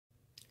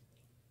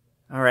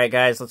Alright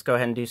guys, let's go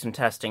ahead and do some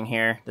testing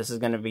here. This is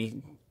going to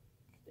be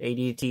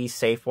ADT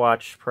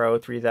SafeWatch Pro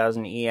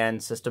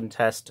 3000EN System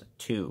Test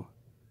 2.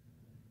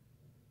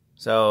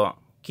 So,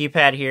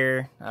 keypad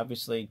here,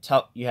 obviously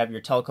you have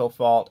your telco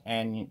fault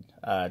and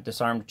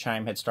disarmed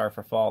chime hit star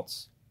for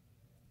faults.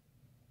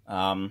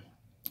 I'm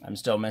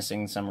still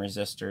missing some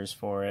resistors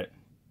for it,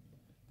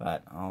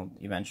 but I'll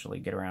eventually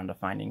get around to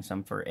finding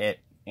some for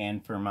it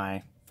and for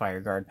my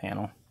fire guard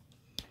panel.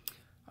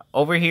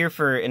 Over here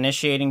for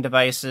initiating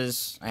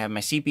devices, I have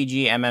my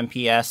CPG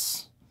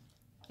MMPS.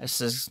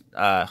 This is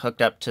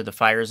hooked up to the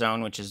fire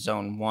zone, which is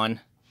zone 1.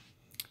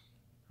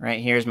 Right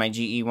here is my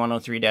GE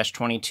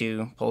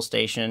 103-22 pull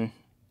station.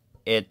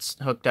 It's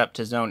hooked up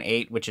to zone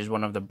 8, which is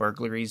one of the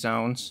burglary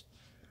zones.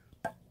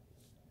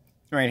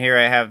 Right here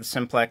I have the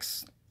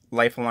Simplex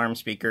life alarm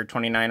speaker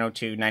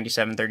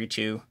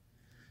 2902-9732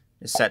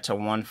 is set to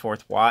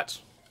 1/4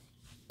 watt.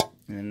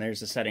 And then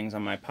there's the settings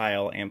on my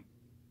pile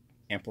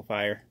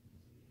amplifier.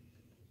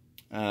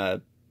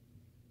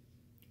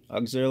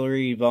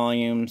 Auxiliary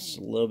volumes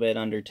a little bit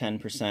under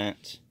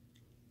 10%.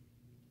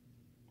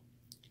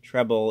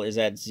 Treble is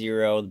at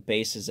 0, the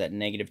bass is at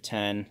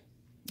 -10,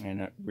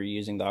 and we're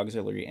using the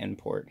auxiliary in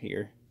port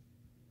here.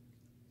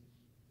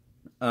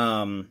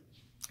 And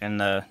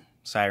the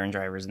siren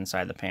driver is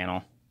inside the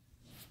panel.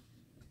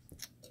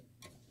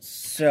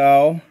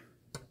 So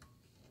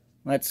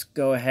let's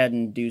go ahead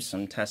and do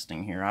some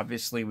testing here.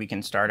 Obviously we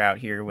can start out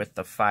here with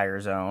the fire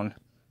zone,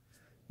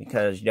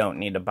 because you don't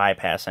need to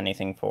bypass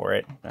anything for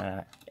it,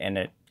 and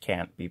it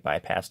can't be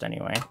bypassed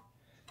anyway.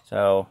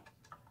 So,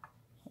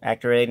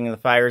 activating the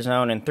fire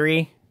zone in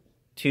 3,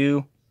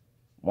 2,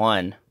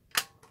 1.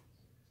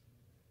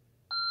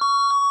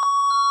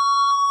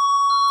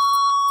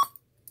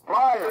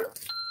 Fire!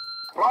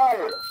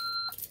 Fire!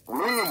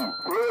 Leave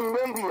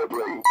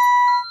immediately!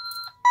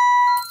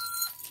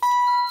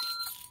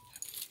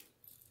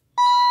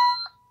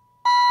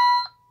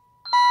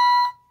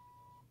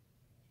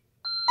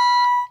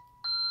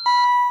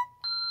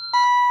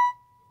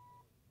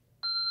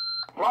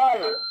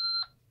 Fire!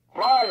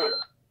 Fire!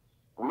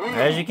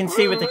 As you can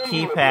see with the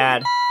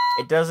keypad,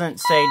 it doesn't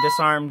say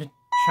disarmed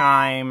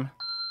chime,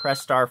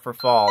 press star for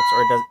faults,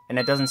 and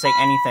it doesn't say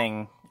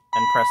anything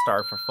and press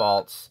star for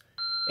faults.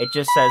 It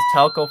just says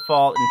telco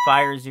fault and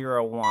fire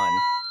 01.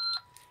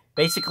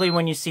 Basically,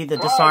 when you see the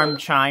disarmed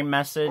chime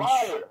message,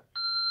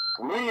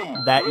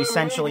 that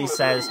essentially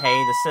says,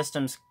 hey, the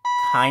system's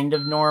kind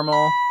of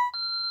normal.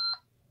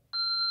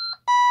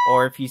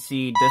 Or if you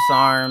see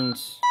disarmed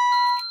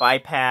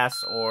bypass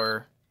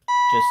or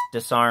just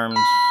disarmed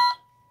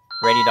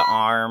ready to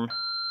arm,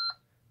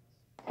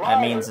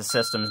 that means the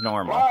system's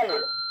normal.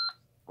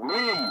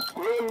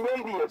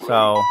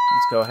 So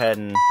let's go ahead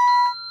and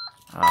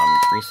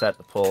reset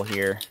the pull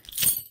here,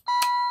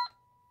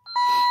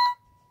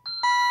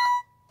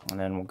 and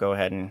then we'll go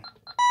ahead and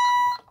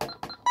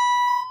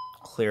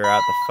clear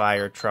out the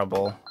fire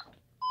trouble.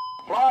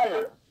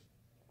 Fire!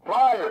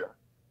 Fire!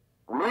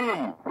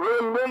 Leave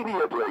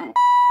immediately!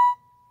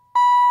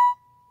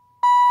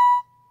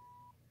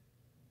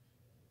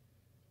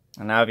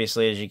 And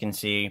obviously, as you can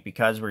see,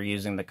 because we're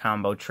using the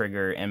combo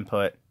trigger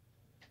input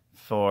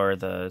for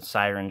the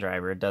siren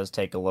driver, it does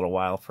take a little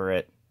while for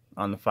it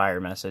on the fire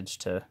message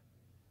to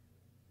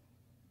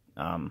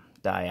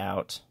die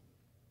out.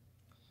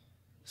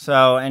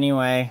 So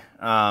anyway,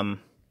 I'll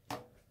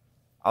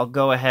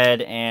go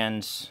ahead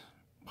and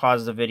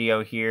pause the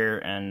video here,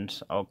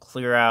 and I'll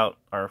clear out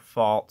our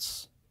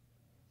faults,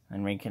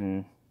 and we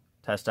can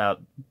test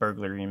out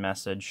burglary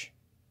message.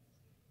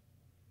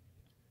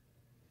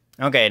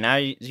 Okay, now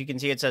as you can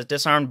see, it says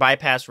disarmed,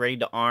 bypass, ready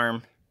to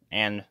arm,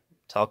 and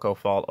telco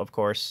fault, of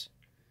course.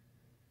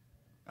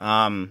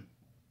 As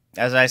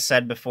I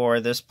said before,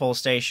 this pull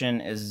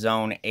station is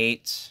zone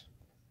 8,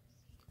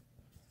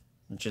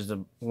 which is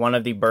one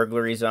of the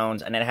burglary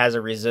zones, and it has a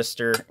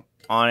resistor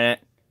on it.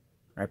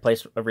 I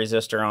placed a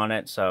resistor on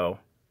it, so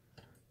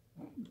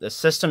the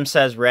system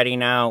says ready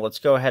now. Let's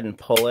go ahead and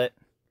pull it.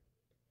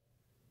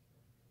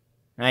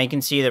 Now you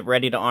can see that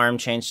ready to arm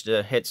changed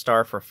to hit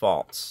star for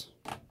faults.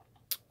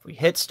 If we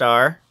hit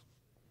star,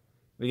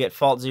 we get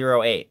fault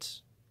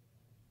 08.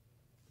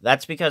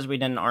 That's because we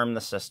didn't arm the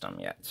system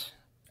yet.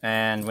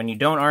 And when you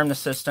don't arm the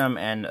system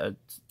and a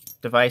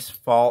device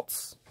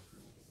faults,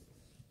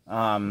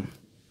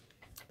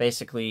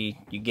 basically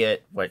you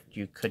get what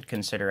you could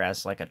consider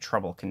as like a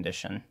trouble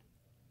condition,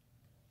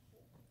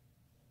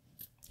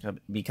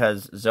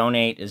 because zone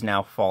 8 is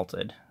now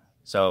faulted.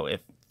 So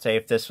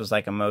if this was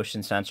like a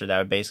motion sensor, that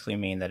would basically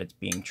mean that it's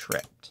being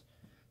tripped.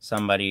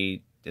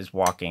 Somebody is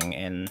walking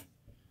in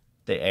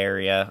the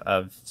area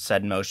of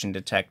said motion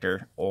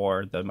detector,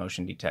 or the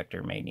motion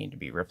detector may need to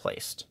be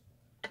replaced.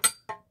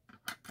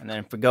 And then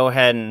if we go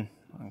ahead and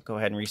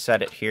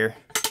reset it here,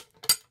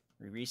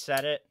 we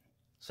reset it,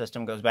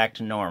 system goes back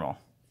to normal.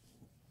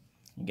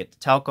 You get the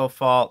telco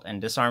fault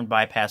and disarmed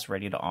bypass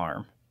ready to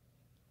arm.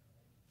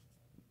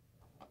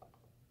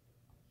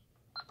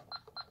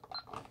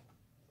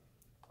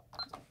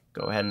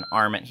 Go ahead and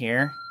arm it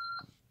here.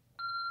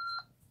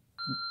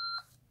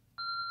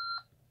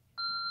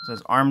 It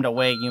says armed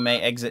away, you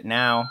may exit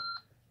now.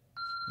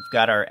 We've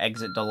got our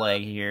exit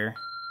delay here.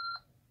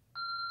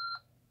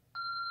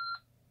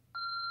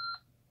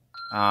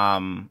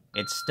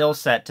 It's still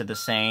set to the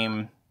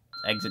same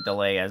exit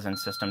delay as in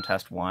system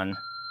test 1.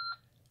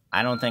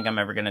 I don't think I'm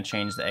ever going to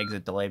change the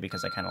exit delay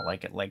because I kind of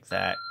like it like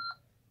that.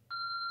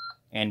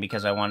 And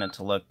because I want it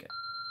to look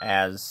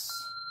as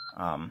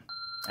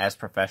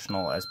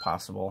professional as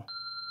possible.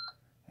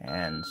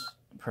 And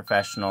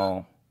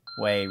professional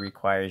way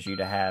requires you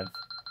to have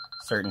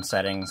certain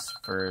settings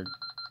for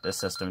the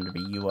system to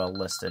be UL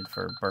listed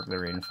for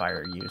burglary and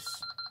fire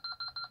use.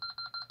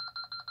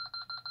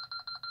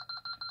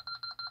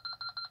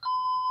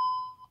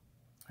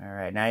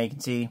 Alright, now you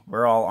can see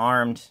we're all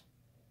armed.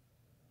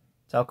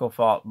 Telco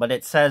fault, but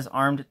it says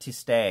armed to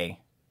stay.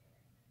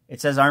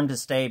 It says armed to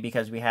stay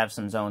because we have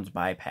some zones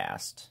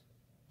bypassed.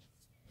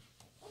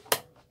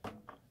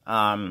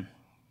 So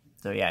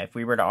yeah, if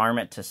we were to arm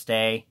it to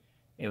stay,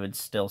 it would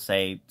still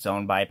say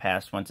zone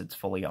bypassed once it's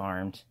fully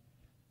armed.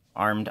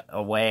 Armed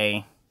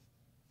away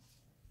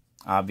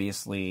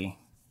obviously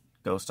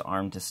goes to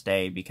armed to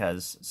stay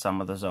because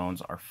some of the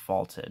zones are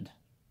faulted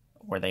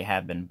or they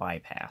have been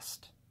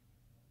bypassed.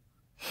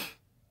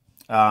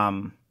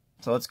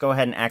 So let's go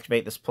ahead and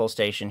activate this pull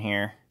station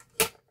here.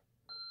 You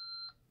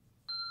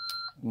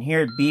can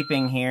hear it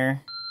beeping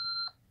here.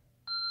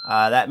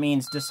 That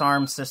means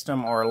disarm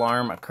system or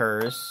alarm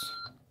occurs.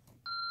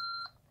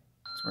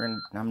 So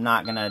I'm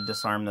not going to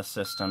disarm the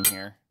system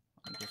here.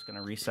 I'm just going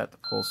to reset the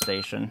pull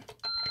station.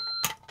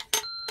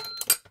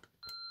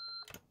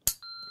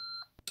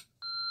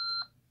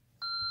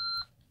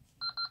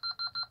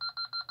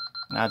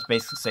 Now it's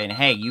basically saying,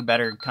 hey, you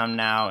better come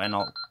now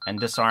and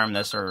disarm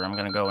this or I'm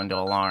going to go into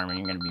alarm and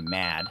you're going to be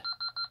mad.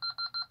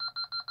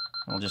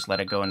 We'll just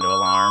let it go into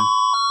alarm.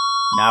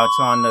 Now it's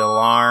on the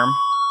alarm.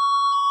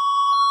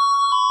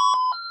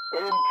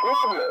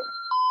 Intruder!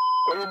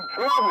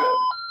 Intruder!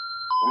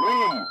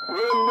 Leave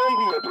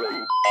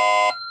immediately!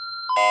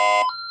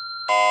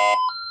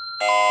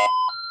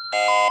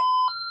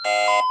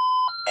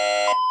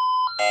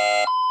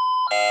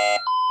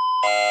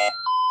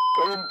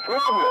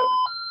 Intruder!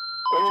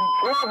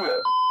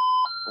 Intruder!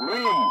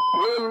 Leave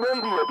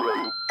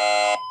immediately!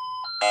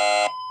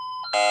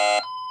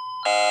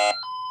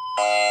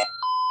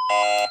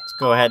 Let's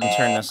go ahead and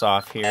turn this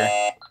off here.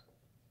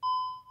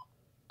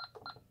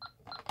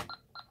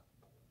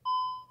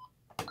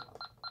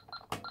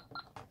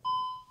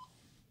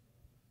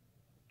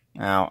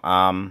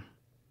 Now,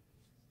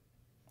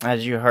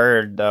 as you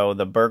heard, though,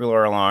 the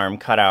burglar alarm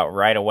cut out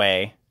right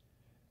away.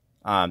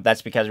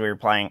 That's because we were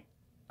applying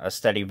a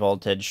steady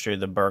voltage through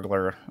the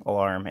burglar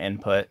alarm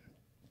input.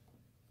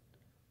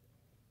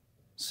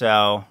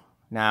 So,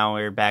 now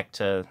we're back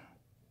to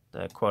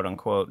the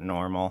quote-unquote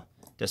normal.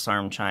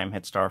 Disarm chime,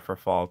 hit star for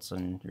faults,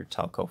 and your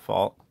telco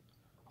fault.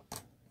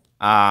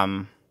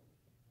 I'll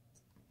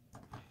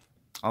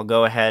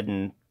go ahead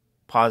and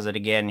pause it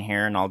again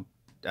here, and I'll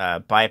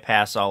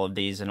bypass all of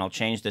these, and I'll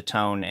change the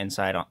tone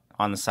inside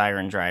on the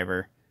Siren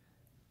driver,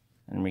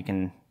 and we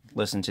can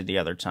listen to the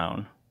other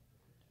tone.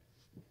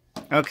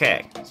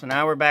 Okay, so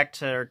now we're back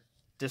to our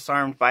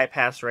disarmed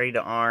bypass ready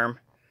to arm.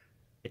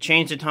 I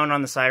changed the tone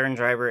on the Siren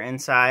driver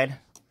inside.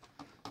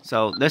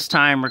 So this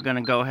time we're going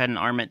to go ahead and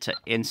arm it to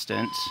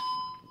instant,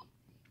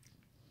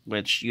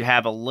 which you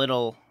have a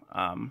little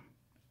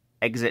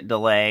exit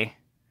delay.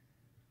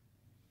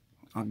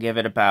 I'll give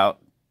it about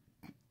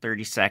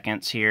 30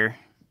 seconds here.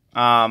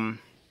 Armed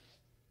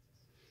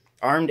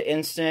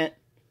instant,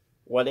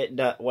 what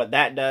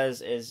that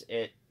does is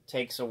it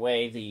takes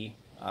away the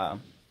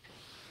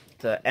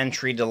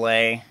entry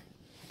delay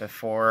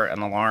before an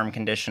alarm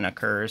condition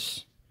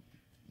occurs.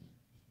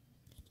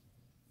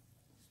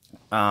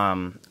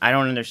 I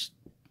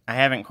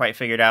haven't quite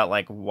figured out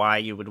like why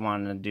you would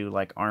want to do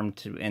like armed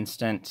to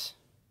instant.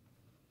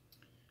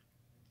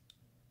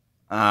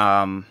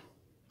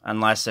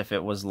 Unless if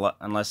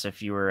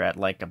you were at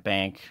like a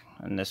bank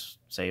and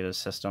say the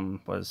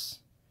system was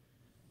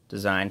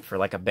designed for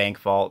like a bank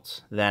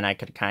vault, then I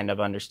could kind of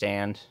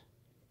understand.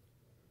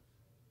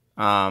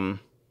 So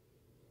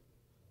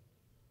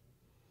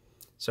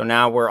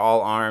now we're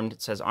all armed.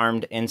 It says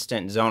armed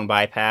instant zone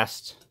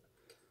bypassed.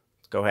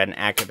 Let's go ahead and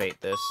activate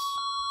this.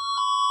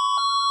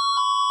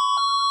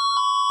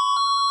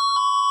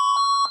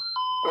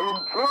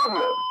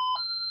 Intruder!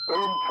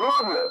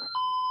 Intruder!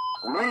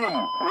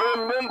 Leave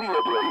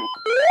immediately!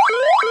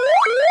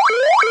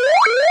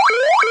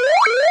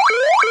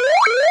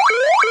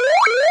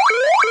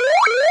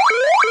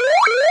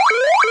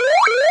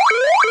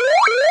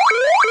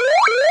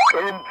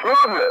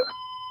 Intruder!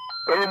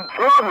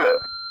 Intruder!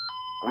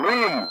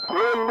 Leave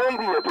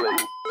immediately!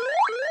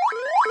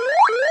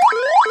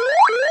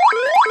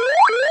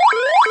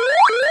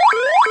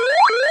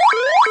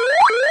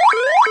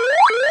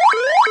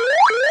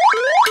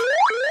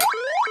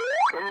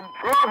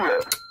 Intruder!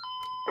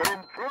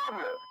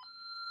 Intruder!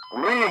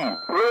 Leave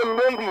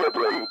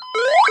immediately!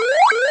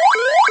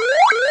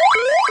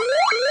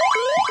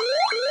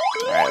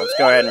 Alright, let's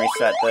go ahead and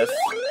reset this.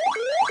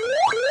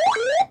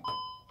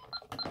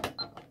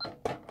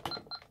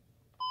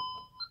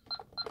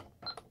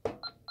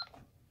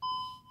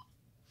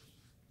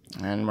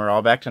 And we're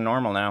all back to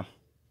normal now.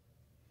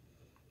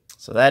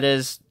 So that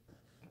is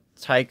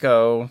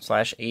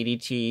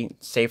Tyco/ADT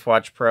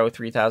SafeWatch Pro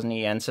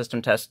 3000EN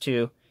System Test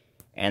 2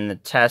 and the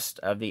test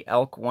of the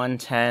Elk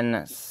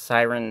 110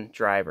 Siren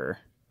driver.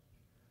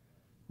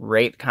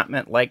 Rate,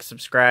 comment, like,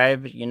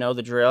 subscribe. You know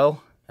the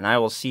drill. And I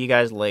will see you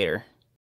guys later.